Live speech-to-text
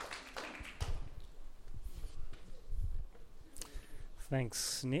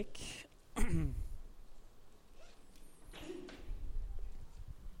Thanks, Nick.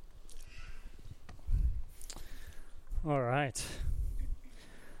 All right.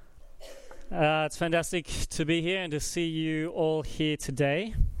 It's fantastic to be here and to see you all here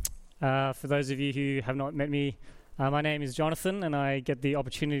today. For those of you who have not met me, my name is Jonathan, and I get the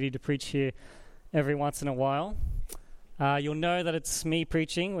opportunity to preach here every once in a while. You'll know that it's me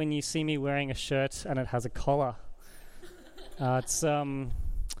preaching when you see me wearing a shirt and it has a collar. It's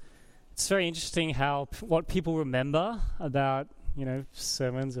very interesting what people remember about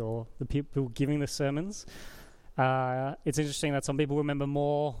sermons or the people giving the sermons. It's interesting that some people remember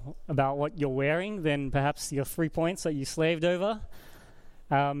more about what you're wearing than perhaps your 3 points that you slaved over.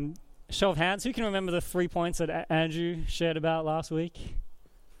 Show of hands, who can remember the 3 points that Andrew shared about last week?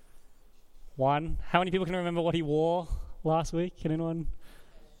 One. How many people can remember what he wore last week? Can anyone?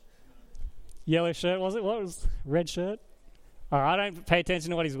 Yellow shirt, was it? What was red shirt? I don't pay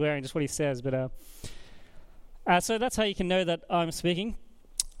attention to what he's wearing, just what he says. But so that's how you can know that I'm speaking.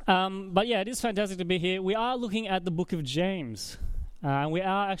 But yeah, it is fantastic to be here. We are looking at the book of James. And we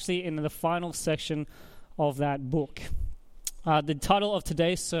are actually in the final section of that book. The title of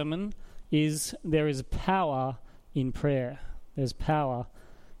today's sermon is There is Power in Prayer. There's power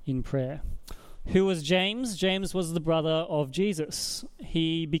in prayer. Who was James? James was the brother of Jesus.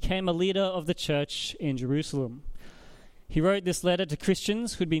 He became a leader of the church in Jerusalem. He wrote this letter to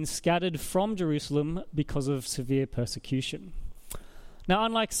Christians who'd been scattered from Jerusalem because of severe persecution. Now,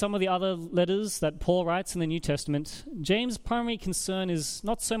 unlike some of the other letters that Paul writes in the New Testament, James' primary concern is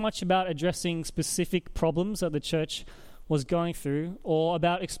not so much about addressing specific problems that the church was going through or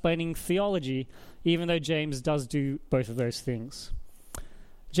about explaining theology, even though James does do both of those things.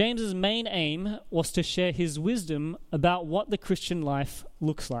 James's main aim was to share his wisdom about what the Christian life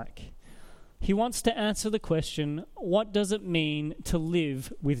looks like. He wants to answer the question, what does it mean to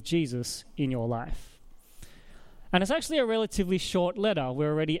live with Jesus in your life? And it's actually a relatively short letter.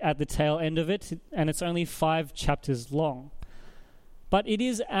 We're already at the tail end of it, and it's only 5 chapters long. But it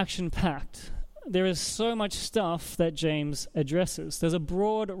is action-packed. There is so much stuff that James addresses. There's a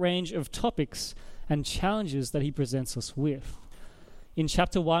broad range of topics and challenges that he presents us with. In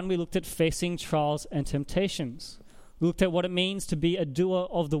chapter 1, we looked at facing trials and temptations. We looked at what it means to be a doer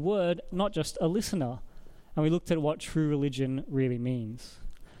of the word, not just a listener. And we looked at what true religion really means.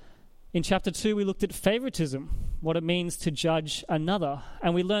 In chapter 2, we looked at favoritism, what it means to judge another.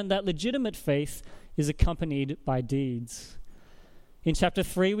 And we learned that legitimate faith is accompanied by deeds. In chapter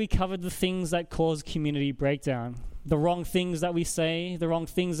 3, we covered the things that cause community breakdown. The wrong things that we say, the wrong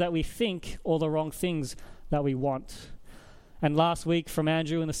things that we think, or the wrong things that we want. And last week from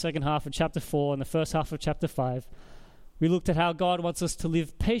Andrew in the second half of chapter 4 and the first half of chapter 5, we looked at how God wants us to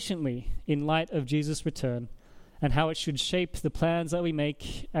live patiently in light of Jesus' return and how it should shape the plans that we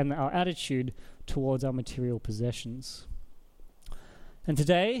make and our attitude towards our material possessions. And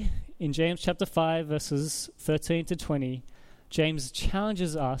today, in James chapter 5, verses 13 to 20, James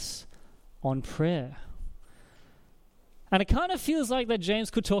challenges us on prayer. And it kind of feels like that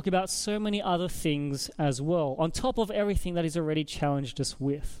James could talk about so many other things as well, on top of everything that he's already challenged us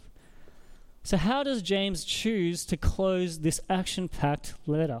with. So how does James choose to close this action-packed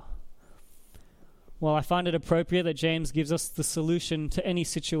letter? Well, I find it appropriate that James gives us the solution to any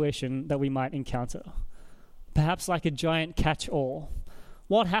situation that we might encounter. Perhaps like a giant catch-all.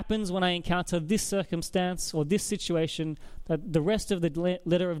 What happens when I encounter this circumstance or this situation that the rest of the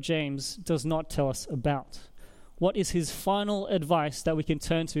letter of James does not tell us about? What is his final advice that we can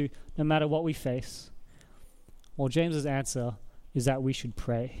turn to no matter what we face? Well, James's answer is that we should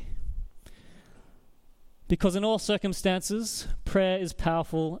pray. Because in all circumstances, prayer is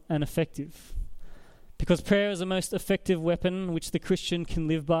powerful and effective. Because prayer is the most effective weapon which the Christian can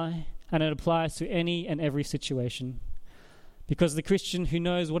live by, and it applies to any and every situation. Because the Christian who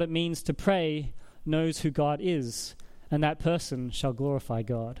knows what it means to pray knows who God is, and that person shall glorify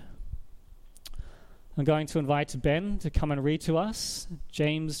God. I'm going to invite Ben to come and read to us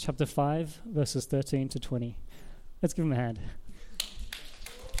James chapter 5, verses 13 to 20. Let's give him a hand.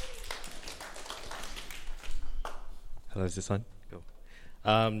 Hello, is this on?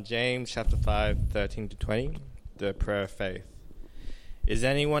 Cool. James chapter 5, 13 to 20, the prayer of faith. Is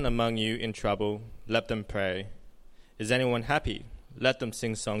anyone among you in trouble? Let them pray. Is anyone happy? Let them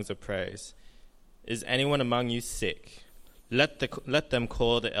sing songs of praise. Is anyone among you sick? Let them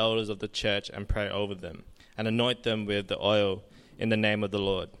call the elders of the church and pray over them, and anoint them with the oil in the name of the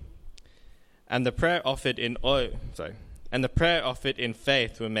Lord. And the prayer offered in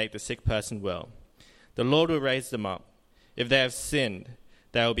faith will make the sick person well. The Lord will raise them up. If they have sinned,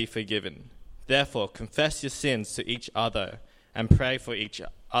 they will be forgiven. Therefore, confess your sins to each other and pray for each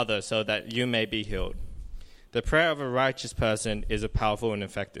other so that you may be healed. The prayer of a righteous person is powerful and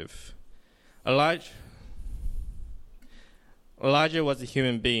effective. Elijah was a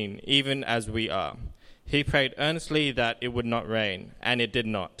human being, even as we are. He prayed earnestly that it would not rain, and it did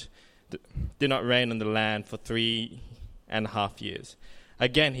not rain on the land for 3.5 years.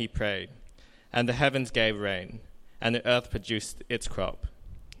 Again he prayed, and the heavens gave rain, and the earth produced its crop.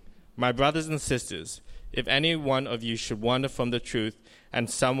 My brothers and sisters, if any one of you should wander from the truth, and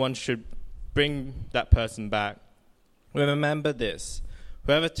someone should bring that person back, remember this: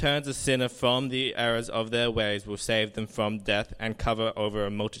 whoever turns a sinner from the errors of their ways will save them from death and cover over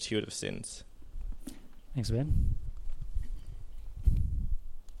a multitude of sins. Thanks, Ben.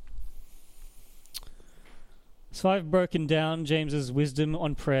 So I've broken down James's wisdom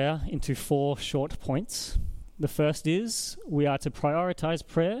on prayer into 4 short points. The first is we are to prioritize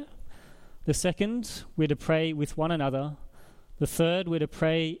prayer. The second, we're to pray with one another. The third, we're to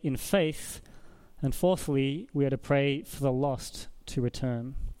pray in faith. And fourthly, we are to pray for the lost to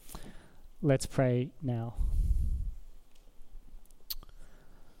return. Let's pray now.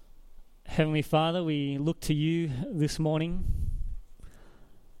 Heavenly Father, we look to you this morning.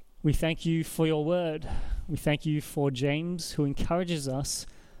 We thank you for your word. We thank you for James, who encourages us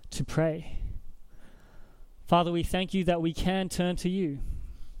to pray. Father, we thank you that we can turn to you,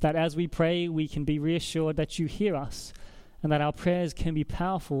 that as we pray, we can be reassured that you hear us, and that our prayers can be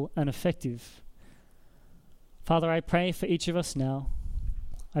powerful and effective. Father, I pray for each of us now.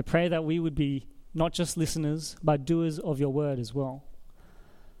 I pray that we would be not just listeners, but doers of your word as well.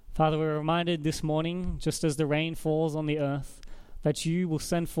 Father, we're reminded this morning, just as the rain falls on the earth, that you will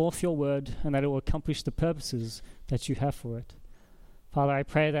send forth your word and that it will accomplish the purposes that you have for it. Father, I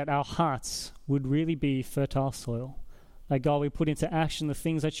pray that our hearts would really be fertile soil, that God, we put into action the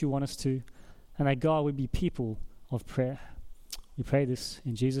things that you want us to, and that God would be people of prayer. We pray this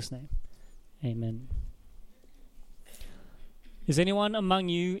in Jesus' name. Amen. Is anyone among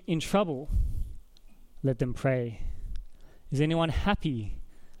you in trouble? Let them pray. Is anyone happy?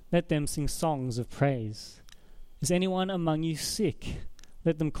 Let them sing songs of praise. Is anyone among you sick?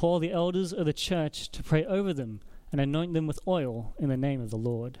 Let them call the elders of the church to pray over them and anoint them with oil in the name of the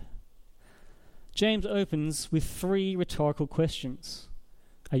Lord. James opens with 3 rhetorical questions.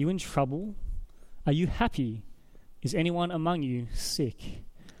 Are you in trouble? Are you happy? Is anyone among you sick?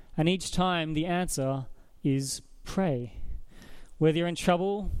 And each time the answer is pray. Whether you're in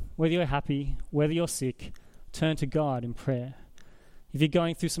trouble, whether you're happy, whether you're sick, turn to God in prayer. If you're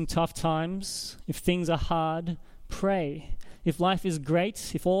going through some tough times, if things are hard, pray. If life is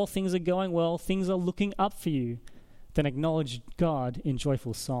great, if all things are going well, things are looking up for you, then acknowledge God in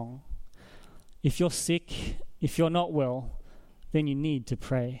joyful song. If you're sick, if you're not well, then you need to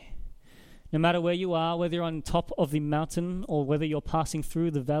pray. No matter where you are, whether you're on top of the mountain or whether you're passing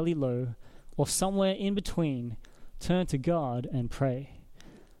through the valley low or somewhere in between, turn to God and pray.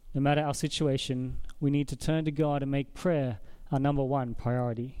 No matter our situation, we need to turn to God and make prayer our number 1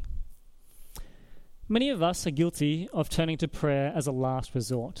 priority. Many of us are guilty of turning to prayer as a last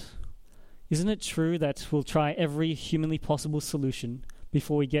resort. Isn't it true that we'll try every humanly possible solution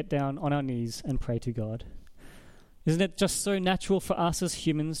before we get down on our knees and pray to God? Isn't it just so natural for us as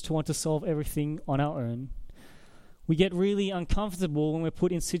humans to want to solve everything on our own? We get really uncomfortable when we're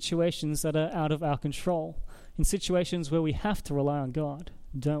put in situations that are out of our control, in situations where we have to rely on God,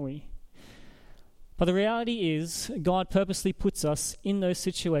 don't we? But the reality is, God purposely puts us in those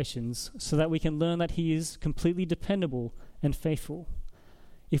situations so that we can learn that He is completely dependable and faithful.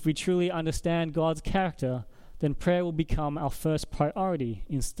 If we truly understand God's character, then prayer will become our first priority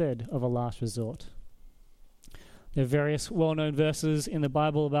instead of a last resort. There are various well-known verses in the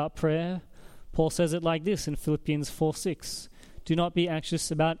Bible about prayer. Paul says it like this in Philippians 4:6. Do not be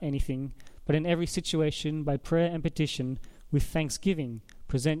anxious about anything, but in every situation, by prayer and petition, with thanksgiving,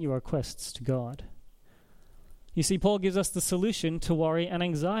 present your requests to God. You see, Paul gives us the solution to worry and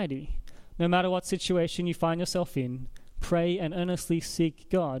anxiety. No matter what situation you find yourself in, pray and earnestly seek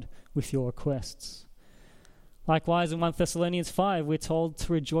God with your requests. Likewise, in 1 Thessalonians 5, we're told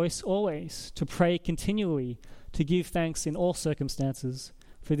to rejoice always, to pray continually, to give thanks in all circumstances,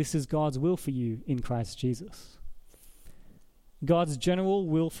 for this is God's will for you in Christ Jesus. God's general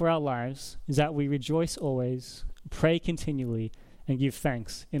will for our lives is that we rejoice always, pray continually, and give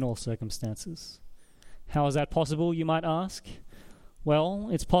thanks in all circumstances. How is that possible, you might ask? Well,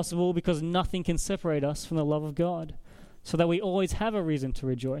 it's possible because nothing can separate us from the love of God, so that we always have a reason to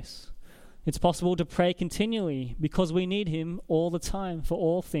rejoice. It's possible to pray continually because we need Him all the time for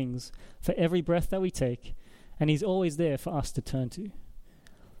all things, for every breath that we take, and He's always there for us to turn to.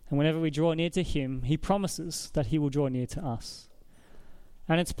 And whenever we draw near to him, he promises that he will draw near to us.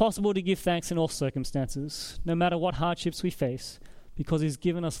 And it's possible to give thanks in all circumstances, no matter what hardships we face, because he's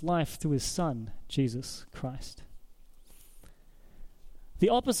given us life through his Son, Jesus Christ. The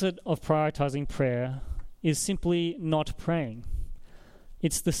opposite of prioritizing prayer is simply not praying.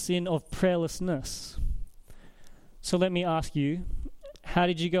 It's the sin of prayerlessness. So let me ask you, how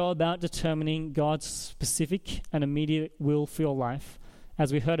did you go about determining God's specific and immediate will for your life,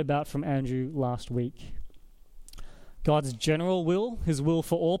 as we heard about from Andrew last week? God's general will, his will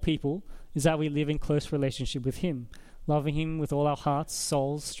for all people, is that we live in close relationship with him, loving him with all our hearts,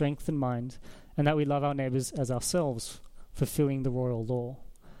 souls, strength, and mind, and that we love our neighbors as ourselves, fulfilling the royal law.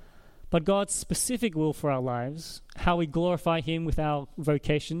 But God's specific will for our lives, how we glorify him with our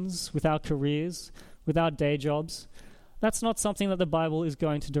vocations, with our careers, with our day jobs, that's not something that the Bible is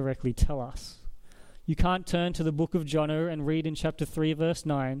going to directly tell us. You can't turn to the book of Jonah and read in chapter 3, verse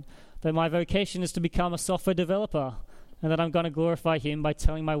 9, that my vocation is to become a software developer and that I'm going to glorify him by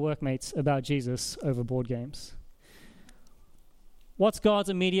telling my workmates about Jesus over board games. What's God's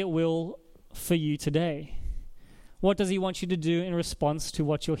immediate will for you today? What does he want you to do in response to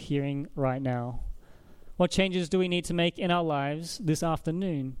what you're hearing right now? What changes do we need to make in our lives this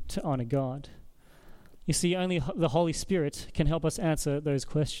afternoon to honor God? You see, only the Holy Spirit can help us answer those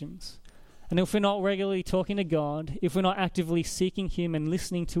questions. And if we're not regularly talking to God, if we're not actively seeking him and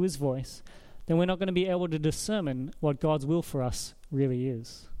listening to his voice, then we're not going to be able to discern what God's will for us really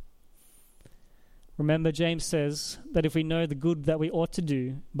is. Remember, James says that if we know the good that we ought to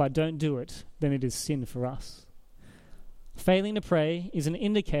do, but don't do it, then it is sin for us. Failing to pray is an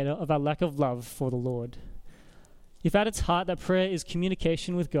indicator of our lack of love for the Lord. If at its heart that prayer is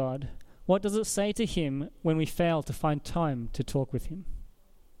communication with God, what does it say to him when we fail to find time to talk with him?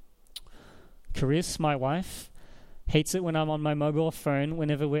 Charis, my wife, hates it when I'm on my mobile phone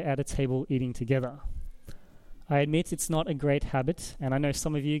whenever we're at a table eating together. I admit it's not a great habit, and I know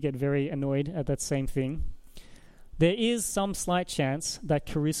some of you get very annoyed at that same thing. There is some slight chance that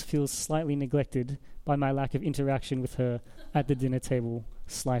Charis feels slightly neglected by my lack of interaction with her at the dinner table,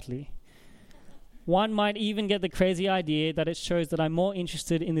 slightly. One might even get the crazy idea that it shows that I'm more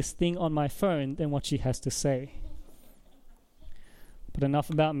interested in this thing on my phone than what she has to say. But enough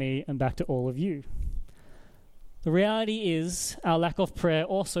about me and back to all of you. The reality is our lack of prayer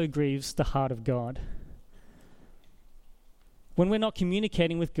also grieves the heart of God. When we're not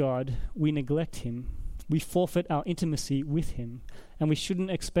communicating with God, we neglect him. We forfeit our intimacy with him, and we shouldn't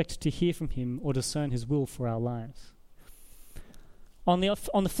expect to hear from him or discern his will for our lives. On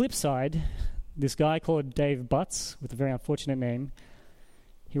the flip side, this guy called Dave Butts, with a very unfortunate name,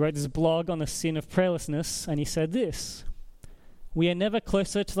 he wrote this blog on the sin of prayerlessness, and he said this: "We are never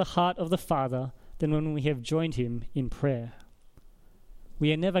closer to the heart of the Father than when we have joined him in prayer.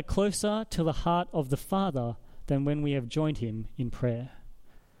 We are never closer to the heart of the Father than when we have joined him in prayer."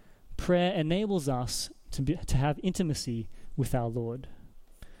 Prayer enables us to have intimacy with our Lord.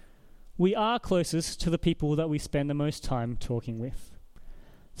 We are closest to the people that we spend the most time talking with.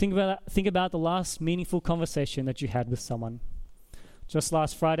 Think about the last meaningful conversation that you had with someone. Just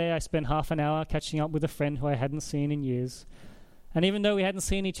last Friday, I spent half an hour catching up with a friend who I hadn't seen in years. And even though we hadn't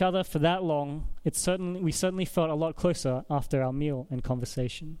seen each other for that long, we certainly felt a lot closer after our meal and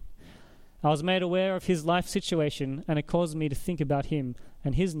conversation. I was made aware of his life situation, and it caused me to think about him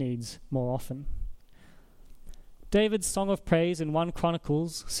and his needs more often. David's song of praise in 1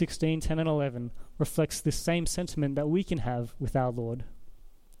 Chronicles 16, 10 and 11 reflects this same sentiment that we can have with our Lord.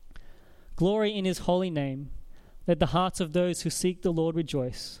 "Glory in his holy name. Let the hearts of those who seek the Lord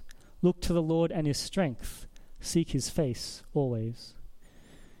rejoice. Look to the Lord and his strength. Seek his face always."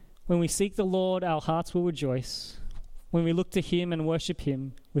 When we seek the Lord, our hearts will rejoice. When we look to him and worship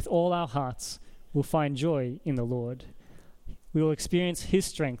him with all our hearts, we'll find joy in the Lord. We will experience his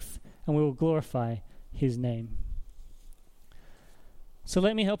strength, and we will glorify his name. So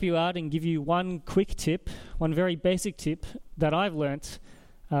let me help you out and give you one quick tip, one very basic tip that I've learnt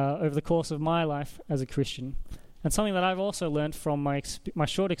over the course of my life as a Christian, and something that I've also learnt from my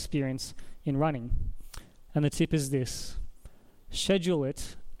short experience in running. And the tip is this: schedule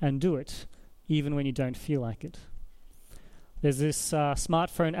it and do it, even when you don't feel like it. There's this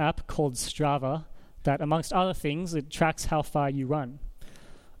smartphone app called Strava that, amongst other things, it tracks how far you run.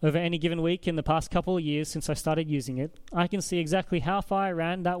 Over any given week in the past couple of years since I started using it, I can see exactly how far I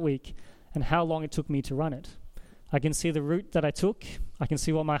ran that week and how long it took me to run it. I can see the route that I took, I can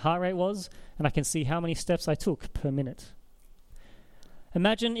see what my heart rate was, and I can see how many steps I took per minute.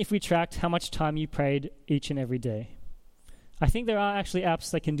 Imagine if we tracked how much time you prayed each and every day. I think there are actually apps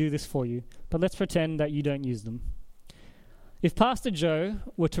that can do this for you, but let's pretend that you don't use them. If Pastor Joe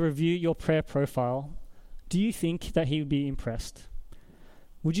were to review your prayer profile, do you think that he would be impressed?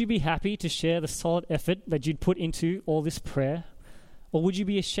 Would you be happy to share the solid effort that you'd put into all this prayer? Or would you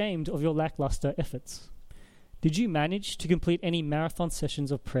be ashamed of your lackluster efforts? Did you manage to complete any marathon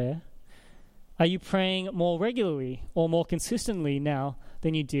sessions of prayer? Are you praying more regularly or more consistently now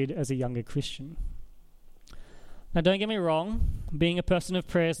than you did as a younger Christian? Now, don't get me wrong, being a person of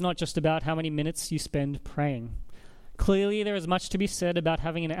prayer is not just about how many minutes you spend praying. Clearly, there is much to be said about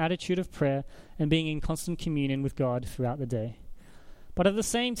having an attitude of prayer and being in constant communion with God throughout the day. But at the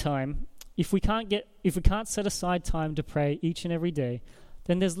same time, if we can't set aside time to pray each and every day,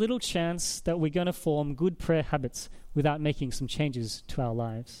 then there's little chance that we're going to form good prayer habits without making some changes to our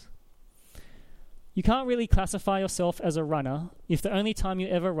lives. You can't really classify yourself as a runner if the only time you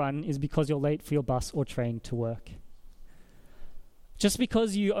ever run is because you're late for your bus or train to work. Just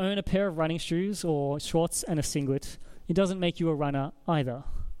because you own a pair of running shoes or shorts and a singlet, it doesn't make you a runner either.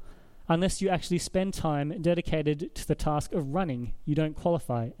 Unless you actually spend time dedicated to the task of running, you don't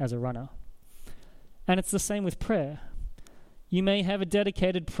qualify as a runner. And it's the same with prayer. You may have a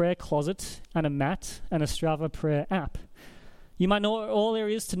dedicated prayer closet and a mat and a Strava prayer app. You might know all there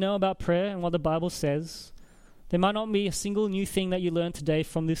is to know about prayer and what the Bible says. There might not be a single new thing that you learned today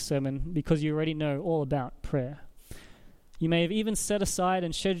from this sermon because you already know all about prayer. You may have even set aside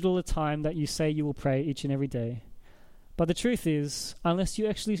and scheduled a time that you say you will pray each and every day. But the truth is, unless you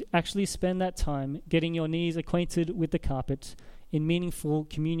actually spend that time getting your knees acquainted with the carpet in meaningful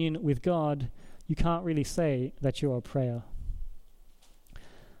communion with God, you can't really say that you're a prayer.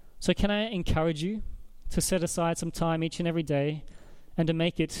 So can I encourage you to set aside some time each and every day and to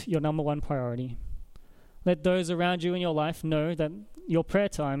make it your number one priority? Let those around you in your life know that your prayer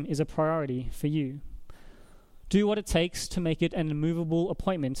time is a priority for you. Do what it takes to make it an immovable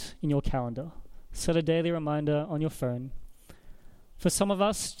appointment in your calendar. Set a daily reminder on your phone. For some of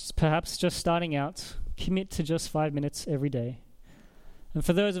us, perhaps just starting out, commit to just 5 minutes every day. And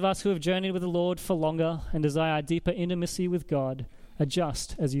for those of us who have journeyed with the Lord for longer and desire deeper intimacy with God,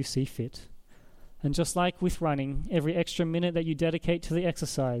 adjust as you see fit. And just like with running, every extra minute that you dedicate to the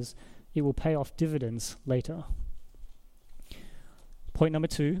exercise, it will pay off dividends later. Point number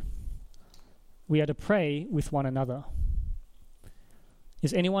 2, we are to pray with one another.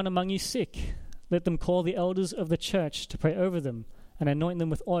 Is anyone among you sick? Let them call the elders of the church to pray over them and anoint them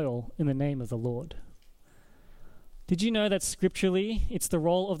with oil in the name of the Lord. Did you know that scripturally it's the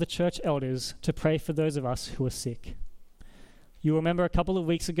role of the church elders to pray for those of us who are sick? You remember a couple of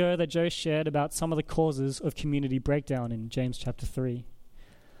weeks ago that Joe shared about some of the causes of community breakdown in James chapter 3.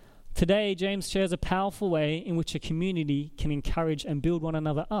 Today, James shares a powerful way in which a community can encourage and build one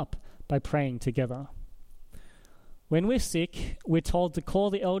another up by praying together. When we're sick, we're told to call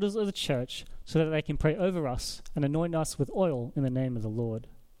the elders of the church so that they can pray over us and anoint us with oil in the name of the Lord.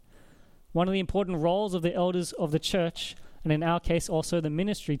 One of the important roles of the elders of the church, and in our case also the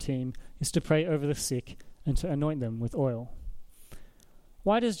ministry team, is to pray over the sick and to anoint them with oil.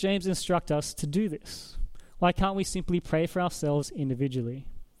 Why does James instruct us to do this? Why can't we simply pray for ourselves individually?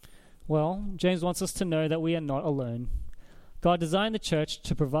 Well, James wants us to know that we are not alone. God designed the church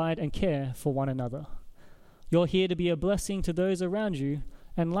to provide and care for one another. You're here to be a blessing to those around you,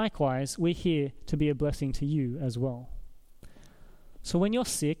 and likewise, we're here to be a blessing to you as well. So when you're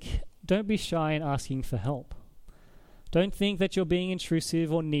sick, don't be shy in asking for help. Don't think that you're being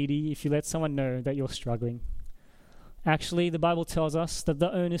intrusive or needy if you let someone know that you're struggling. Actually, the Bible tells us that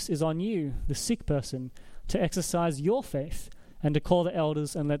the onus is on you, the sick person, to exercise your faith and to call the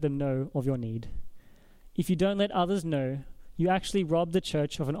elders and let them know of your need. If you don't let others know, you actually rob the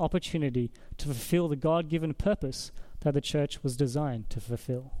church of an opportunity to fulfill the God-given purpose that the church was designed to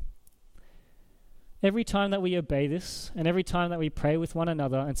fulfill. Every time that we obey this, and every time that we pray with one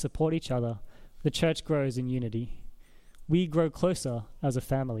another and support each other, the church grows in unity. We grow closer as a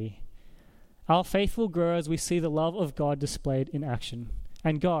family. Our faith will grow as we see the love of God displayed in action,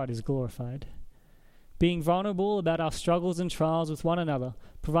 and God is glorified. Being vulnerable about our struggles and trials with one another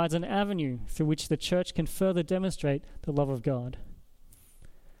provides an avenue through which the church can further demonstrate the love of God.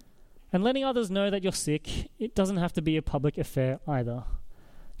 And letting others know that you're sick, it doesn't have to be a public affair either.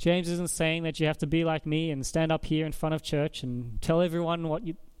 James isn't saying that you have to be like me and stand up here in front of church and tell everyone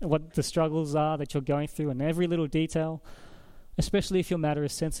what the struggles are that you're going through in every little detail, especially if your matter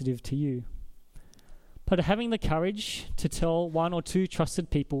is sensitive to you. But having the courage to tell 1 or 2 trusted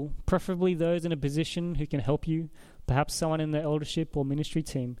people, preferably those in a position who can help you, perhaps someone in the eldership or ministry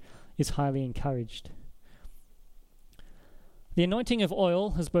team, is highly encouraged. The anointing of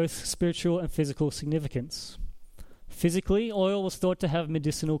oil has both spiritual and physical significance. Physically, oil was thought to have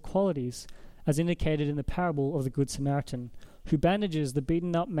medicinal qualities, as indicated in the parable of the Good Samaritan, who bandages the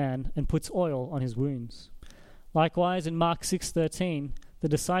beaten-up man and puts oil on his wounds. Likewise, in Mark 6:13, the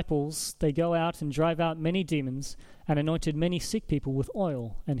disciples, they go out and drive out many demons and anointed many sick people with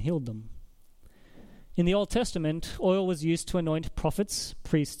oil and healed them. In the Old Testament, oil was used to anoint prophets,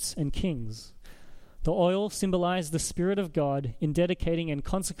 priests, and kings. The oil symbolized the Spirit of God in dedicating and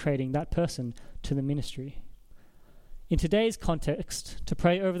consecrating that person to the ministry. In today's context, to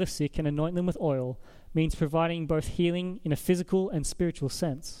pray over the sick and anoint them with oil means providing both healing in a physical and spiritual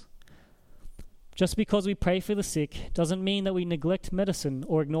sense. Just because we pray for the sick doesn't mean that we neglect medicine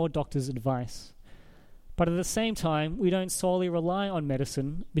or ignore doctors' advice. But at the same time, we don't solely rely on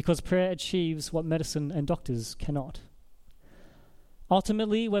medicine because prayer achieves what medicine and doctors cannot.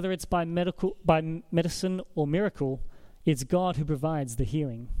 Ultimately, whether it's by medicine or miracle, it's God who provides the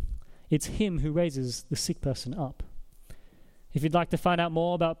healing. It's Him who raises the sick person up. If you'd like to find out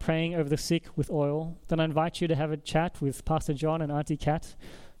more about praying over the sick with oil, then I invite you to have a chat with Pastor John and Auntie Kat,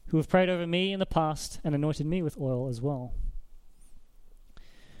 who have prayed over me in the past and anointed me with oil as well.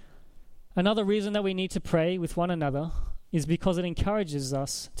 Another reason that we need to pray with one another is because it encourages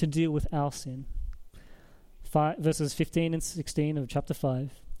us to deal with our sin. Verses 15 and 16 of chapter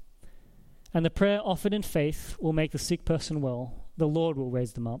 5. And the prayer offered in faith will make the sick person well. The Lord will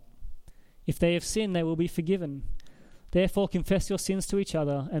raise them up. If they have sinned, they will be forgiven. Therefore confess your sins to each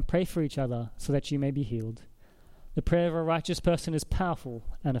other and pray for each other so that you may be healed. The prayer of a righteous person is powerful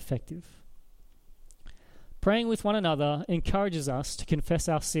and effective. Praying with one another encourages us to confess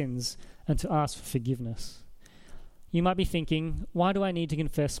our sins and to ask for forgiveness. You might be thinking, why do I need to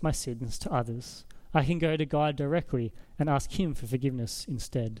confess my sins to others? I can go to God directly and ask Him for forgiveness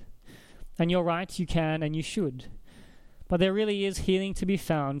instead. And you're right, you can and you should. But there really is healing to be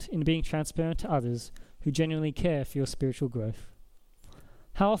found in being transparent to others who genuinely care for your spiritual growth.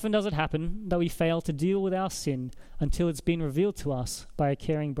 How often does it happen that we fail to deal with our sin until it's been revealed to us by a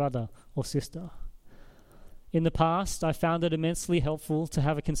caring brother or sister? In the past, I found it immensely helpful to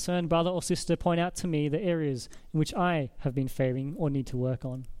have a concerned brother or sister point out to me the areas in which I have been failing or need to work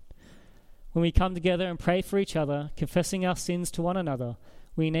on. When we come together and pray for each other, confessing our sins to one another,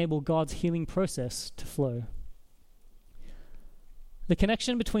 we enable God's healing process to flow. The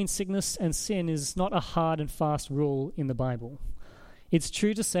connection between sickness and sin is not a hard and fast rule in the Bible. It's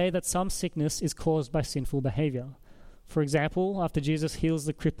true to say that some sickness is caused by sinful behavior. For example, after Jesus heals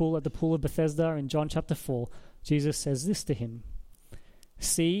the cripple at the pool of Bethesda in John chapter 4, Jesus says this to him: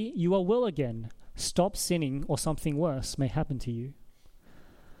 "See, you are well again. Stop sinning or something worse may happen to you."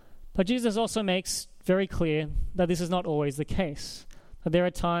 But Jesus also makes very clear that this is not always the case, that there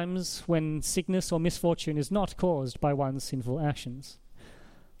are times when sickness or misfortune is not caused by one's sinful actions.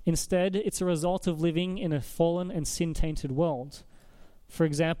 Instead, it's a result of living in a fallen and sin-tainted world. For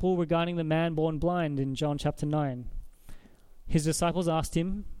example, regarding the man born blind in John chapter 9. His disciples asked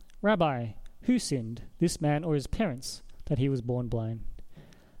him, "Rabbi, who sinned, this man or his parents, that he was born blind?"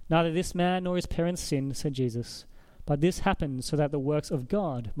 "Neither this man nor his parents sinned," said Jesus, "but this happened so that the works of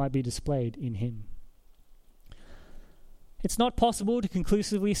God might be displayed in him." It's not possible to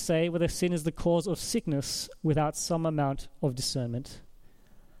conclusively say whether sin is the cause of sickness without some amount of discernment.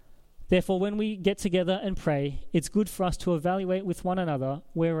 Therefore, when we get together and pray, it's good for us to evaluate with one another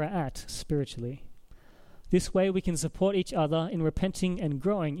where we're at spiritually. This way we can support each other in repenting and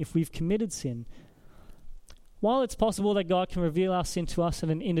growing if we've committed sin. While it's possible that God can reveal our sin to us at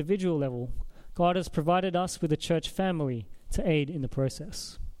an individual level, God has provided us with a church family to aid in the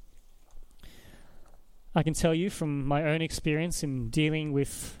process. I can tell you from my own experience in dealing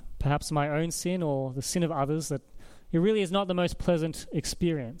with perhaps my own sin or the sin of others that it really is not the most pleasant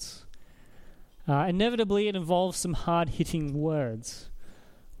experience. Inevitably, it involves some hard-hitting words.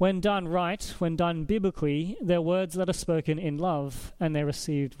 When done right, when done biblically, they're words that are spoken in love and they're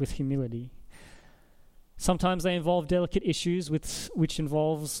received with humility. Sometimes they involve delicate issues which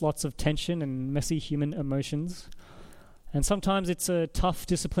involves lots of tension and messy human emotions. And sometimes it's a tough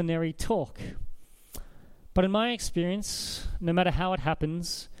disciplinary talk. But in my experience, no matter how it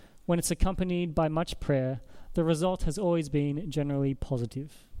happens, when it's accompanied by much prayer, the result has always been generally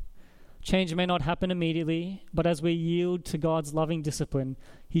positive. Change may not happen immediately, but as we yield to God's loving discipline,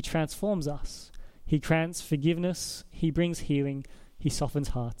 He transforms us. He grants forgiveness, He brings healing, He softens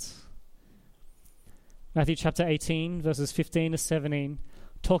hearts. Matthew chapter 18, verses 15 to 17,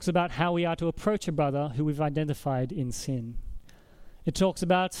 talks about how we are to approach a brother who we've identified in sin. It talks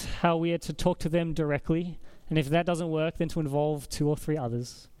about how we are to talk to them directly, and if that doesn't work, then to involve 2 or 3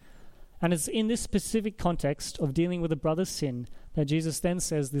 others. And it's in this specific context of dealing with a brother's sin that Jesus then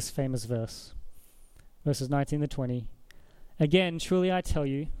says this famous verse, verses 19 to 20. "Again, truly I tell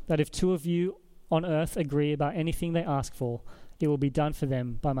you, that if 2 of you on earth agree about anything they ask for, it will be done for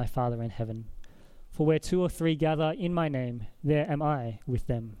them by my Father in heaven. For where 2 or 3 gather in my name, there am I with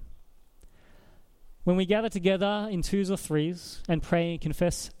them." When we gather together in 2s or 3s and pray and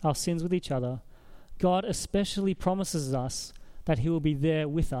confess our sins with each other, God especially promises us that he will be there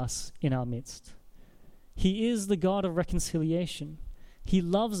with us in our midst. He is the God of reconciliation. He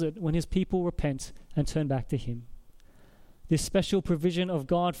loves it when his people repent and turn back to him. This special provision of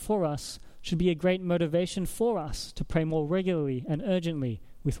God for us should be a great motivation for us to pray more regularly and urgently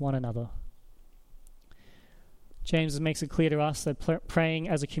with one another. James makes it clear to us that praying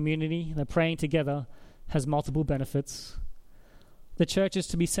as a community, that praying together, has multiple benefits. The church is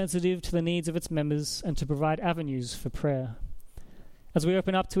to be sensitive to the needs of its members and to provide avenues for prayer. As we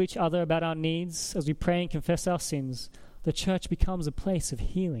open up to each other about our needs, as we pray and confess our sins, the church becomes a place of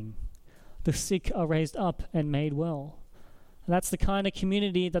healing. The sick are raised up and made well. And that's the kind of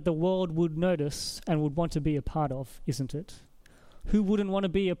community that the world would notice and would want to be a part of, isn't it? Who wouldn't want to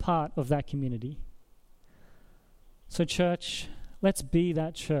be a part of that community? So church, let's be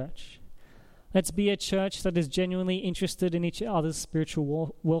that church. Let's be a church that is genuinely interested in each other's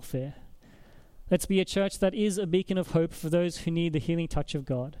spiritual welfare. Let's be a church that is a beacon of hope for those who need the healing touch of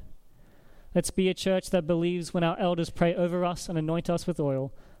God. Let's be a church that believes when our elders pray over us and anoint us with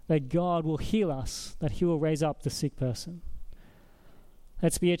oil, that God will heal us, that he will raise up the sick person.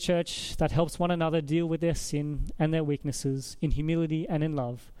 Let's be a church that helps one another deal with their sin and their weaknesses in humility and in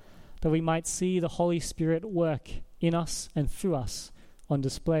love, that we might see the Holy Spirit work in us and through us on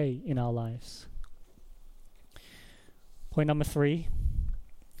display in our lives. Point number 3,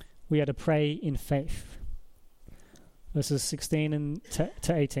 we are to pray in faith. Verses 16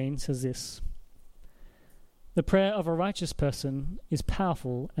 to 18 says this: "The prayer of a righteous person is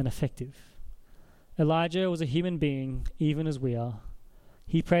powerful and effective. Elijah was a human being, even as we are.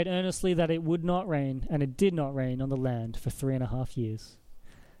 He prayed earnestly that it would not rain, and it did not rain on the land for 3.5 years.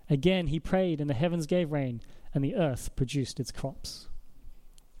 Again he prayed, and the heavens gave rain, and the earth produced its crops."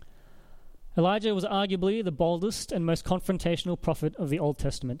 Elijah was arguably the boldest and most confrontational prophet of the Old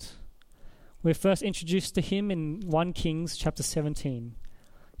Testament. We're first introduced to him in 1 Kings chapter 17.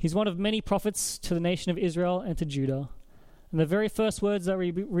 He's one of many prophets to the nation of Israel and to Judah. And the very first words that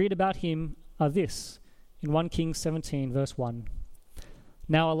we read about him are this, in 1 Kings 17, verse 1.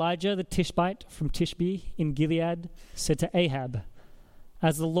 "Now Elijah the Tishbite from Tishbe in Gilead said to Ahab,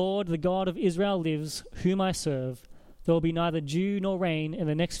 'As the Lord, the God of Israel lives, whom I serve, there will be neither dew nor rain in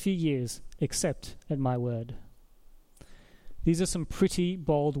the next few years, except at my word.'" These are some pretty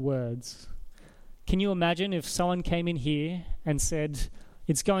bold words. Can you imagine if someone came in here and said,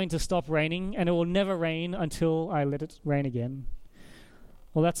 "It's going to stop raining and it will never rain until I let it rain again"?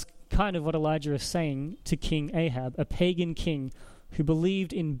 Well, that's kind of what Elijah is saying to King Ahab, a pagan king who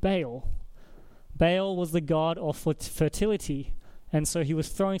believed in Baal. Baal was the god of fertility, and so he was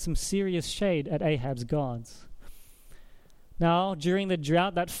throwing some serious shade at Ahab's gods. Now, during the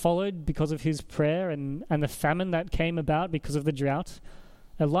drought that followed because of his prayer and the famine that came about because of the drought,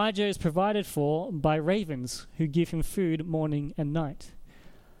 Elijah is provided for by ravens who give him food morning and night.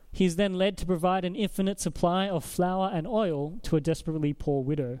 He is then led to provide an infinite supply of flour and oil to a desperately poor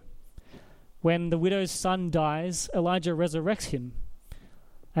widow. When the widow's son dies, Elijah resurrects him.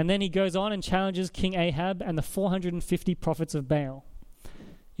 And then he goes on and challenges King Ahab and the 450 prophets of Baal.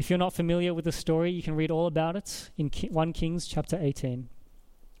 If you're not familiar with the story, you can read all about it in 1 Kings chapter 18.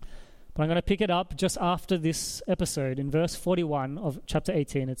 But I'm going to pick it up just after this episode. In verse 41 of chapter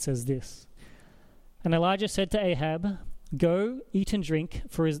 18, it says this: "And Elijah said to Ahab, 'Go, eat and drink,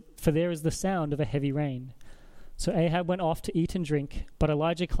 for there is the sound of a heavy rain.' So Ahab went off to eat and drink, but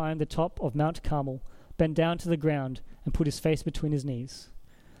Elijah climbed the top of Mount Carmel, bent down to the ground, and put his face between his knees."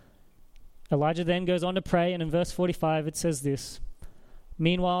 Elijah then goes on to pray, and in verse 45 it says this: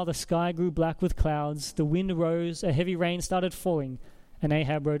 "Meanwhile the sky grew black with clouds, the wind rose, a heavy rain started falling, and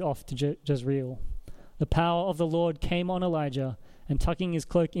Ahab rode off to Jezreel. The power of the Lord came on Elijah, and tucking his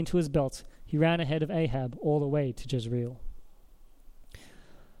cloak into his belt, he ran ahead of Ahab all the way to Jezreel."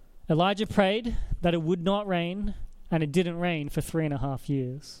 Elijah prayed that it would not rain, and it didn't rain for 3.5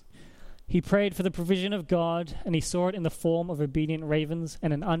 years. He prayed for the provision of God, and he saw it in the form of obedient ravens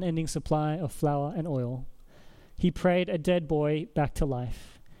and an unending supply of flour and oil. He prayed a dead boy back to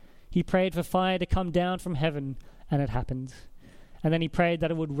life. He prayed for fire to come down from heaven, and it happened. And then he prayed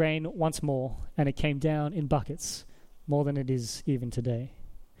that it would rain once more, and it came down in buckets, more than it is even today.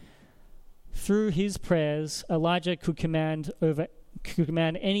 Through his prayers, Elijah could command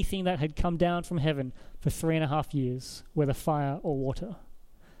anything that had come down from heaven for 3.5 years, whether fire or water.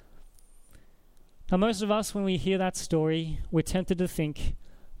 Now, most of us, when we hear that story, we're tempted to think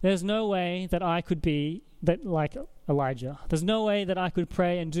There's no way that I could be that like Elijah. There's no way that I could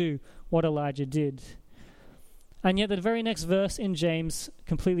pray and do what Elijah did. And yet the very next verse in James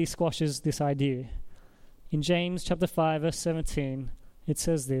completely squashes this idea. In James chapter 5, verse 17, it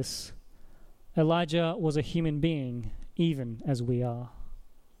says this: Elijah was a human being, even as we are.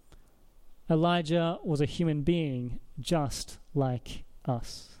 Elijah was a human being just like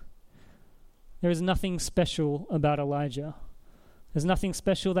us. There is nothing special about Elijah. There's nothing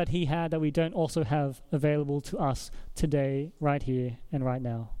special that he had that we don't also have available to us today, right here and right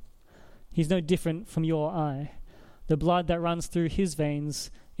now. He's no different from you or I. The blood that runs through his veins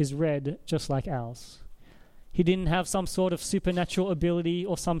is red just like ours. He didn't have some sort of supernatural ability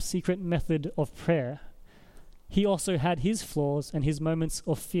or some secret method of prayer. He also had his flaws and his moments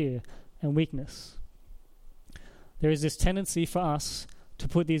of fear and weakness. There is this tendency for us to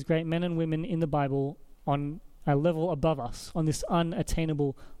put these great men and women in the Bible on a level above us, on this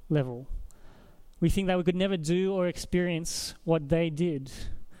unattainable level. We think that we could never do or experience what they did.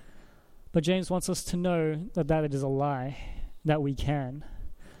 But James wants us to know that that is a lie, that we can.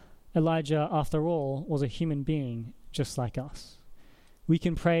 Elijah, after all, was a human being just like us. We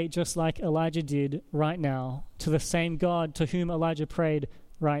can pray just like Elijah did right now, to the same God to whom Elijah prayed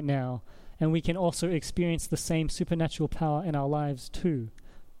right now. And we can also experience the same supernatural power in our lives too,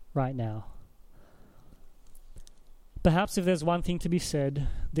 right now. Perhaps if there's one thing to be said,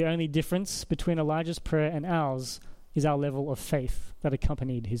 the only difference between Elijah's prayer and ours is our level of faith that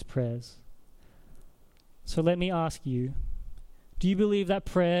accompanied his prayers. So let me ask you, do you believe that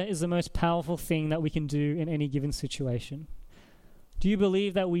prayer is the most powerful thing that we can do in any given situation? Do you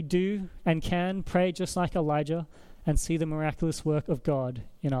believe that we do and can pray just like Elijah and see the miraculous work of God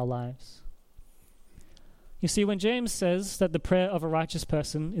in our lives? You see, when James says that the prayer of a righteous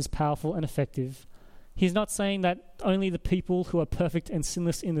person is powerful and effective, he's not saying that only the people who are perfect and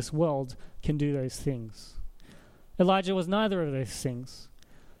sinless in this world can do those things. Elijah was neither of those things.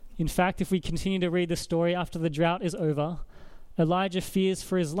 In fact, if we continue to read the story after the drought is over, Elijah fears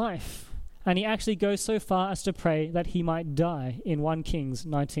for his life, and he actually goes so far as to pray that he might die in 1 Kings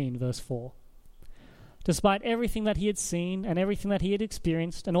 19, verse 4. Despite everything that he had seen and everything that he had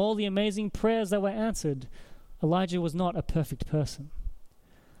experienced and all the amazing prayers that were answered, Elijah was not a perfect person.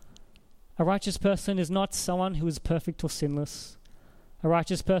 A righteous person is not someone who is perfect or sinless. A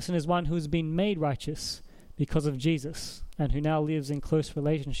righteous person is one who has been made righteous because of Jesus and who now lives in close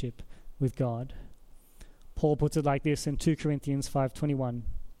relationship with God. Paul puts it like this in 2 Corinthians 5:21.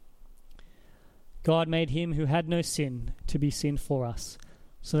 God made him who had no sin to be sin for us,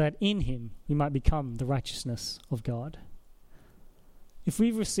 so that in him we might become the righteousness of God. If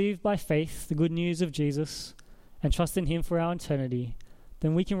we've received by faith the good news of Jesus and trust in him for our eternity,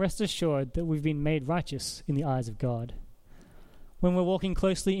 then we can rest assured that we've been made righteous in the eyes of God. When we're walking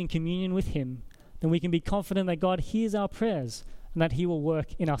closely in communion with him, then we can be confident that God hears our prayers and that he will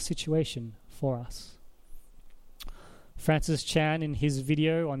work in our situation for us. Francis Chan, in his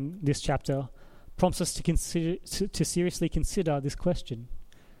video on this chapter, prompts us to seriously consider this question.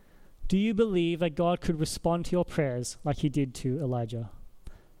 Do you believe that God could respond to your prayers like he did to Elijah?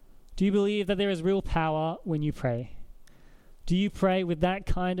 Do you believe that there is real power when you pray? Do you pray with that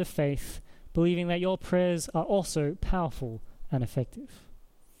kind of faith, believing that your prayers are also powerful and effective?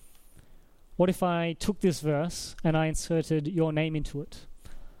 What if I took this verse and I inserted your name into it?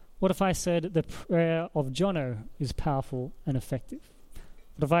 What if I said the prayer of Jono is powerful and effective?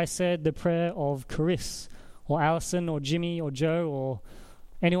 What if I said the prayer of Chris or Allison or Jimmy or Joe or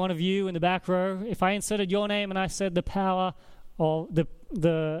any one of you in the back row? If I inserted your name and I said the power of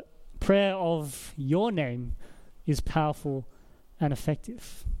the prayer of your name is powerful and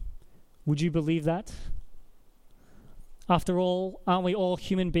effective, would you believe that? After all, aren't we all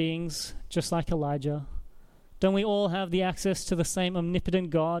human beings just like Elijah? Don't we all have the access to the same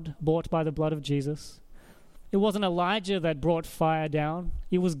omnipotent God bought by the blood of Jesus? It wasn't Elijah that brought fire down.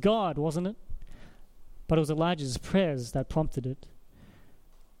 It was God, wasn't it? But it was Elijah's prayers that prompted it.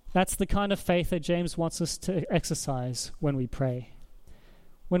 That's the kind of faith that James wants us to exercise when we pray.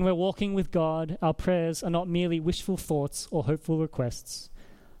 When we're walking with God, our prayers are not merely wishful thoughts or hopeful requests.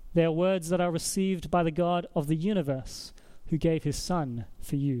 They are words that are received by the God of the universe, who gave his Son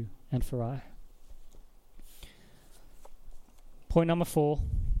for you and for I. Point number 4,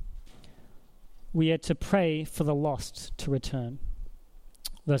 we are to pray for the lost to return.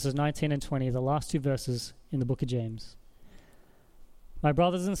 Verses 19 and 20, the last 2 verses in the book of James. My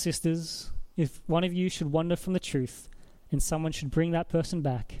brothers and sisters, if one of you should wander from the truth and someone should bring that person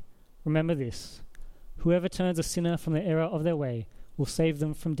back, remember this: whoever turns a sinner from the error of their way will save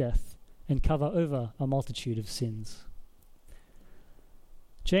them from death and cover over a multitude of sins.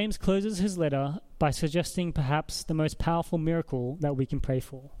 James closes his letter by suggesting perhaps the most powerful miracle that we can pray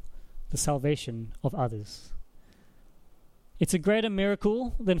for, the salvation of others. It's a greater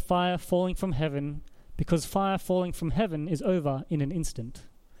miracle than fire falling from heaven, because fire falling from heaven is over in an instant.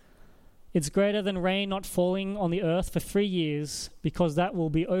 It's greater than rain not falling on the earth for 3 years, because that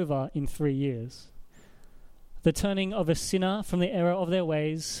will be over in 3 years. The turning of a sinner from the error of their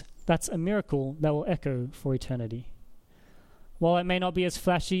ways, that's a miracle that will echo for eternity. While it may not be as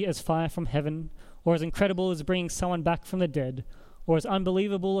flashy as fire from heaven, or as incredible as bringing someone back from the dead, or as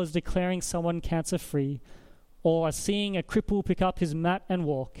unbelievable as declaring someone cancer-free, or as seeing a cripple pick up his mat and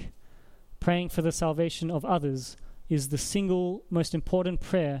walk, praying for the salvation of others is the single most important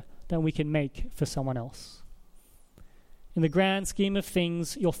prayer that we can make for someone else. In the grand scheme of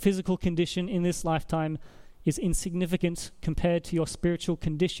things, your physical condition in this lifetime is insignificant compared to your spiritual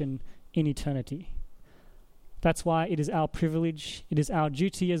condition in eternity. That's why it is our privilege, it is our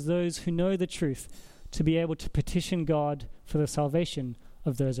duty as those who know the truth to be able to petition God for the salvation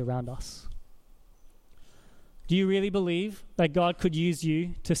of those around us. Do you really believe that God could use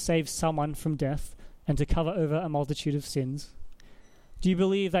you to save someone from death and to cover over a multitude of sins? Do you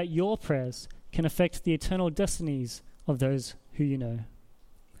believe that your prayers can affect the eternal destinies of those who you know?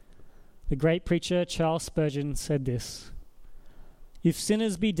 The great preacher Charles Spurgeon said this: "If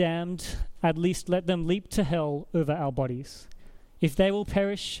sinners be damned, at least let them leap to hell over our bodies. If they will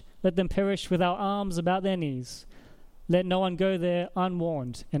perish, let them perish with our arms about their knees. Let no one go there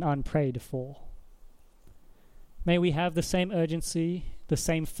unwarned and unprayed for." May we have the same urgency, the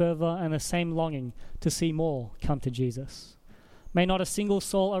same fervor, and the same longing to see more come to Jesus. May not a single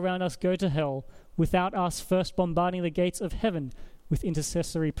soul around us go to hell without us first bombarding the gates of heaven with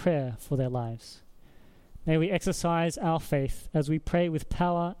intercessory prayer for their lives. May we exercise our faith as we pray with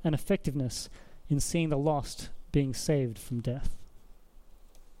power and effectiveness in seeing the lost being saved from death.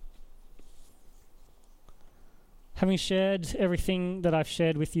 Having shared everything that I've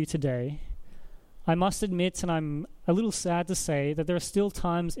shared with you today, I must admit, and I'm a little sad to say, that there are still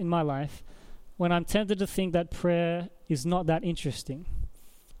times in my life when I'm tempted to think that prayer is not that interesting,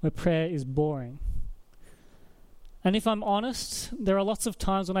 where prayer is boring. And if I'm honest, there are lots of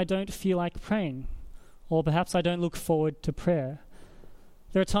times when I don't feel like praying, or perhaps I don't look forward to prayer.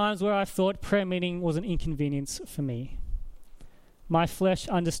 There are times where I thought prayer meeting was an inconvenience for me. My flesh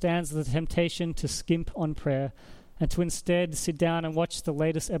understands the temptation to skimp on prayer and to instead sit down and watch the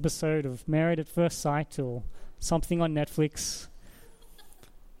latest episode of Married at First Sight or something on Netflix.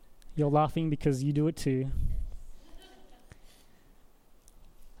 You're laughing because you do it too.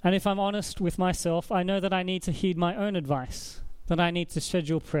 And if I'm honest with myself, I know that I need to heed my own advice, that I need to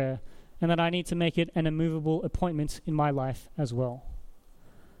schedule prayer, and that I need to make it an immovable appointment in my life as well.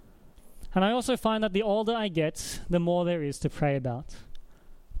 And I also find that the older I get, the more there is to pray about.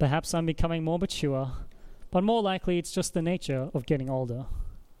 Perhaps I'm becoming more mature, but more likely it's just the nature of getting older.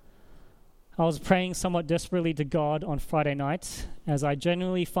 I was praying somewhat desperately to God on Friday night, as I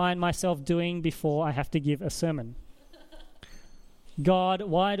generally find myself doing before I have to give a sermon. God,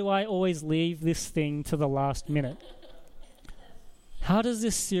 why do I always leave this thing to the last minute? How does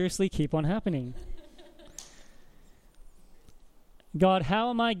this seriously keep on happening? God, how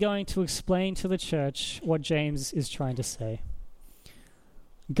am I going to explain to the church what James is trying to say?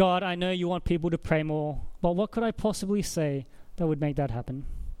 God, I know you want people to pray more, but what could I possibly say that would make that happen?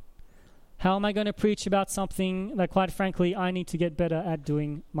 How am I going to preach about something that, quite frankly, I need to get better at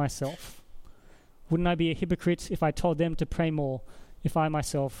doing myself? Wouldn't I be a hypocrite if I told them to pray more if I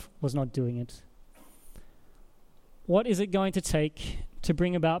myself was not doing it? What is it going to take to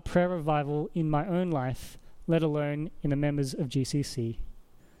bring about prayer revival in my own life, let alone in the members of GCC?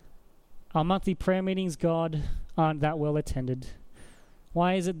 Our monthly prayer meetings, God, aren't that well attended.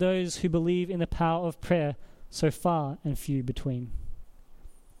 Why is it those who believe in the power of prayer so far and few between?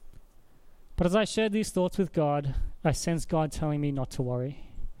 But as I shared these thoughts with God, I sensed God telling me not to worry.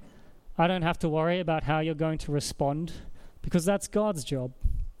 I don't have to worry about how you're going to respond, because that's God's job.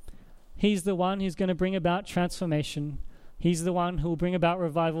 He's the one who's going to bring about transformation. He's the one who will bring about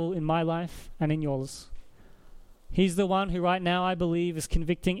revival in my life and in yours. He's the one who right now, I believe, is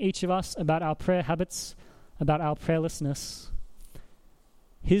convicting each of us about our prayer habits, about our prayerlessness.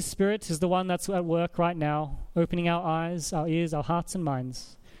 His Spirit is the one that's at work right now, opening our eyes, our ears, our hearts and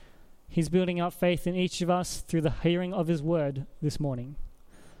minds. He's building up faith in each of us through the hearing of His word this morning.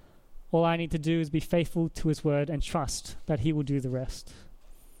 All I need to do is be faithful to His word and trust that He will do the rest.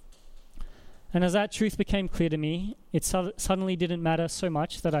 And as that truth became clear to me, it suddenly didn't matter so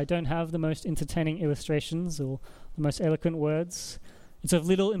much that I don't have the most entertaining illustrations or the most eloquent words. It's of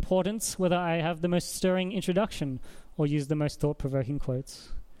little importance whether I have the most stirring introduction or use the most thought-provoking quotes.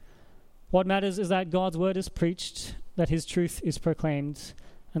 What matters is that God's word is preached, that his truth is proclaimed,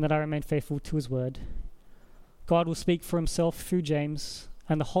 and that I remain faithful to his word. God will speak for himself through James,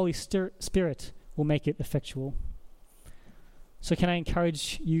 and the Holy Spirit will make it effectual. So can I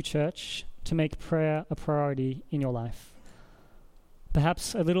encourage you, church, to make prayer a priority in your life?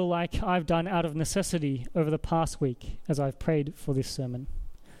 Perhaps a little like I've done out of necessity over the past week as I've prayed for this sermon.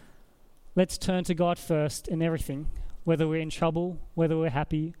 Let's turn to God first in everything, whether we're in trouble, whether we're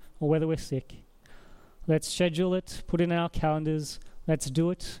happy, or whether we're sick. Let's schedule it, put it in our calendars. Let's do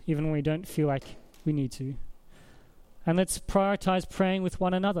it even when we don't feel like we need to. And let's prioritize praying with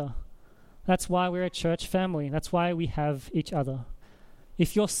one another. That's why we're a church family. That's why we have each other.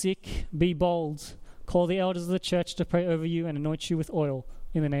 If you're sick, be bold. Call the elders of the church to pray over you and anoint you with oil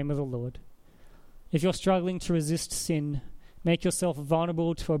in the name of the Lord. If you're struggling to resist sin, make yourself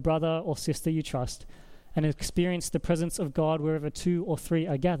vulnerable to a brother or sister you trust and experience the presence of God wherever 2 or 3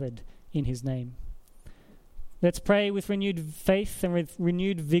 are gathered in his name. Let's pray with renewed faith and with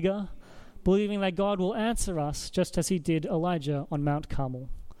renewed vigor, believing that God will answer us just as he did Elijah on Mount Carmel.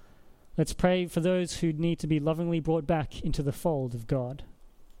 Let's pray for those who need to be lovingly brought back into the fold of God.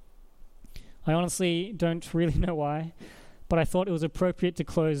 I honestly don't really know why, but I thought it was appropriate to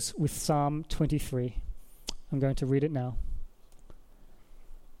close with Psalm 23. I'm going to read it now.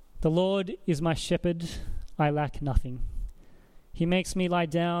 The Lord is my shepherd, I lack nothing. He makes me lie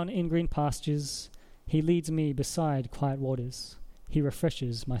down in green pastures. He leads me beside quiet waters. He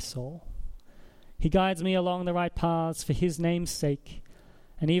refreshes my soul. He guides me along the right paths for his name's sake.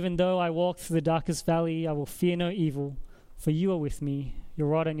 And even though I walk through the darkest valley, I will fear no evil, for you are with me. Your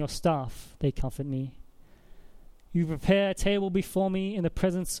rod and your staff, they comfort me. You prepare a table before me in the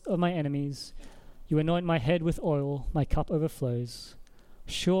presence of my enemies. You anoint my head with oil, my cup overflows.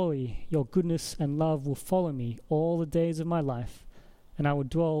 Surely your goodness and love will follow me all the days of my life, and I will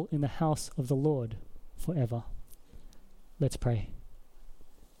dwell in the house of the Lord forever. Let's pray.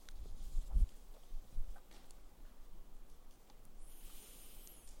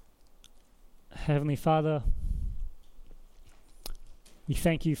 Heavenly Father, we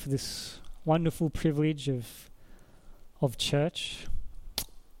thank you for this wonderful privilege of church.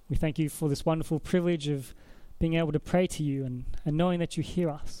 We thank you for this wonderful privilege of being able to pray to you and knowing that you hear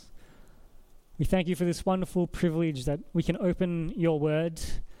us. We thank you for this wonderful privilege that we can open your word,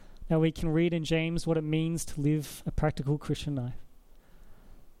 that we can read in James what it means to live a practical Christian life.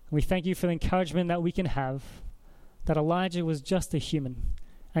 We thank you for the encouragement that we can have, that Elijah was just a human,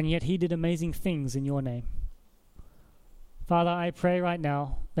 and yet he did amazing things in your name. Father, I pray right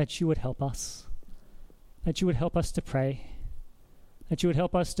now that you would help us, that you would help us to pray, that you would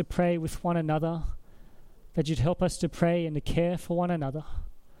help us to pray with one another, that you'd help us to pray and to care for one another.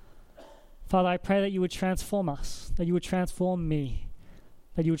 Father, I pray that you would transform us, that you would transform me,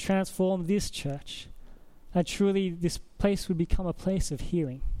 that you would transform this church, that truly this place would become a place of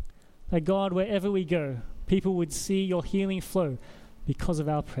healing. That God, wherever we go, people would see your healing flow because of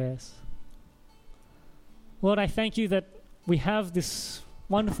our prayers. Lord, I thank you that we have this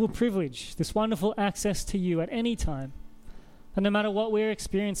wonderful privilege, this wonderful access to you at any time. And no matter what we're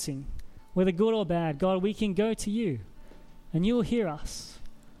experiencing, whether good or bad, God, we can go to you and you will hear us.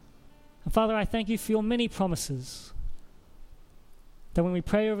 And Father, I thank you for your many promises that when we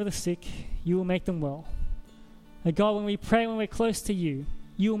pray over the sick, you will make them well. That God, when we pray, when we're close to you,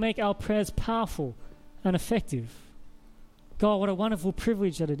 you will make our prayers powerful and effective. God, what a wonderful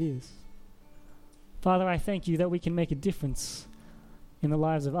privilege that it is. Father, I thank you that we can make a difference in the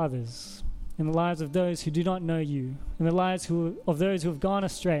lives of others, in the lives of those who do not know you, in the lives of those who have gone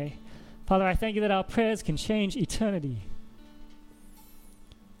astray. Father, I thank you that our prayers can change eternity.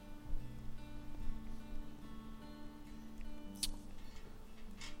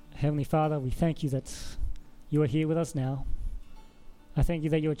 Heavenly Father, we thank you that you are here with us now. I thank you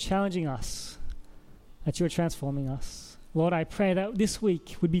that you are challenging us, that you are transforming us. Lord, I pray that this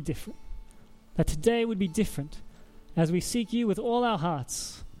week would be different, that today would be different as we seek you with all our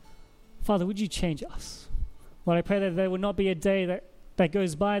hearts. Father, would you change us? Lord, I pray that there would not be a day that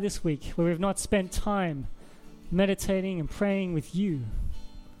goes by this week where we've not spent time meditating and praying with you.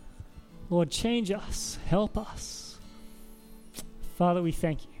 Lord, change us. Help us. Father, we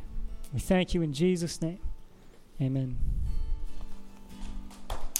thank you. We thank you in Jesus' name. Amen.